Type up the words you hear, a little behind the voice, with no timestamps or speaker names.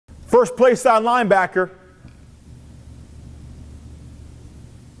First play side linebacker.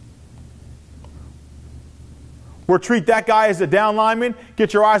 We'll treat that guy as a down lineman.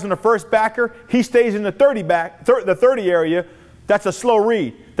 Get your eyes on the first backer. He stays in the 30 area. That's a slow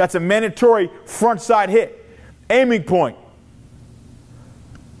read. That's a mandatory front side hit. Aiming point.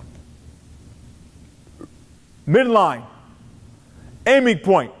 Midline. Aiming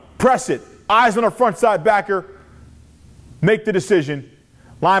point. Press it. Eyes on the front side backer. Make the decision.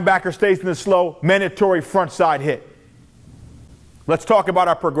 Linebacker stays in the slow, mandatory front side hit. Let's talk about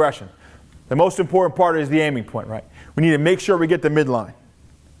our progression. The most important part is the aiming point, right? We need to make sure we get the midline.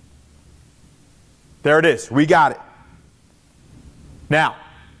 There it is. We got it. Now,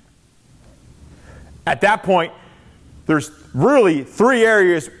 at that point, there's really 3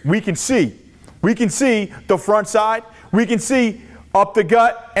 areas we can see. We can see the front side, we can see up the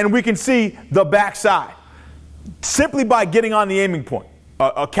gut, and we can see the back side. Simply by getting on the aiming point,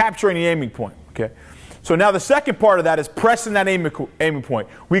 capturing the aiming point, okay? So now the second part of that is pressing that aiming point.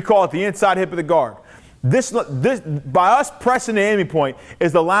 We call it the inside hip of the guard. This, by us pressing the aiming point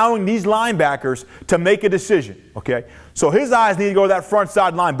is allowing these linebackers to make a decision, okay? So his eyes need to go to that front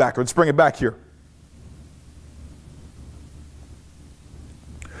side linebacker. Let's bring it back here.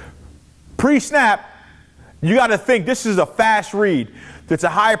 Pre-snap, you got to think this is a fast read. That's a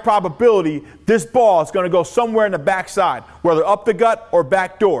high probability this ball is going to go somewhere in the backside, whether up the gut or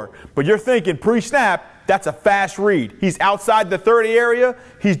back door. But you're thinking pre-snap, that's a fast read. He's outside the 30 area.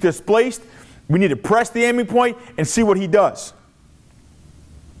 He's displaced. We need to press the aiming point and see what he does.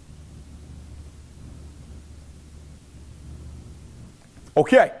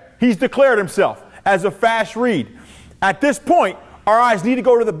 Okay, he's declared himself as a fast read. At this point, our eyes need to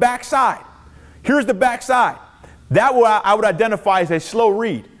go to the backside. Here's the backside. That I would identify as a slow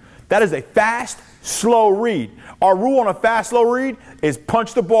read. That is a fast, slow read. Our rule on a fast, slow read is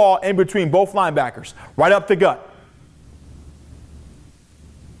punch the ball in between both linebackers, right up the gut.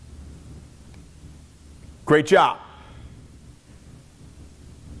 Great job.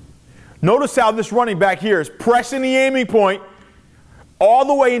 Notice how this running back here is pressing the aiming point all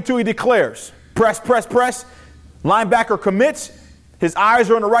the way until he declares. Press, press, press. Linebacker commits. His eyes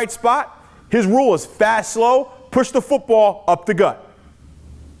are in the right spot. His rule is fast, slow. Push the football up the gut.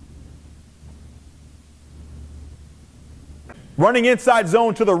 Running inside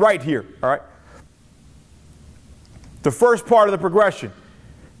zone to the right here, all right? The first part of the progression.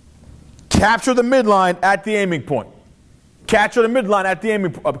 Capture the midline at the aiming point. Capture the midline at the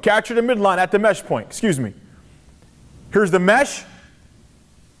aiming capture the midline at the mesh point, excuse me. Here's the mesh.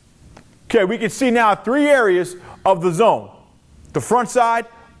 Okay, we can see now 3 areas of the zone. The front side,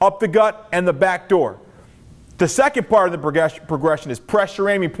 up the gut, and the back door. The second part of the progression is press your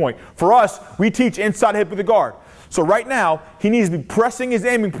aiming point. For us, we teach inside hip of the guard. So right now, he needs to be pressing his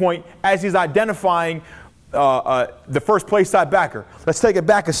aiming point as he's identifying the first play side backer. Let's take it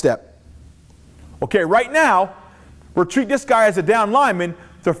back a step. Okay, right now, we're treating this guy as a down lineman.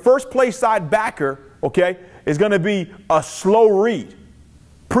 The first play side backer, okay, is going to be a slow read.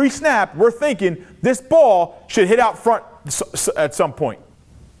 Pre-snap, we're thinking this ball should hit out front at some point.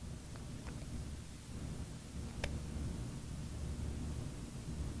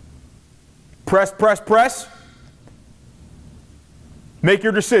 Press, press, press. Make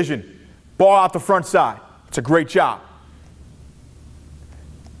your decision. Ball out the front side. It's a great job.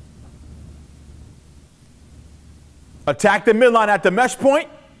 Attack the midline at the mesh point.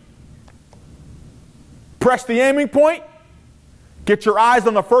 Press the aiming point. Get your eyes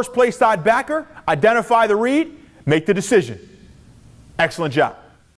on the first play side backer. Identify the read. Make the decision. Excellent job.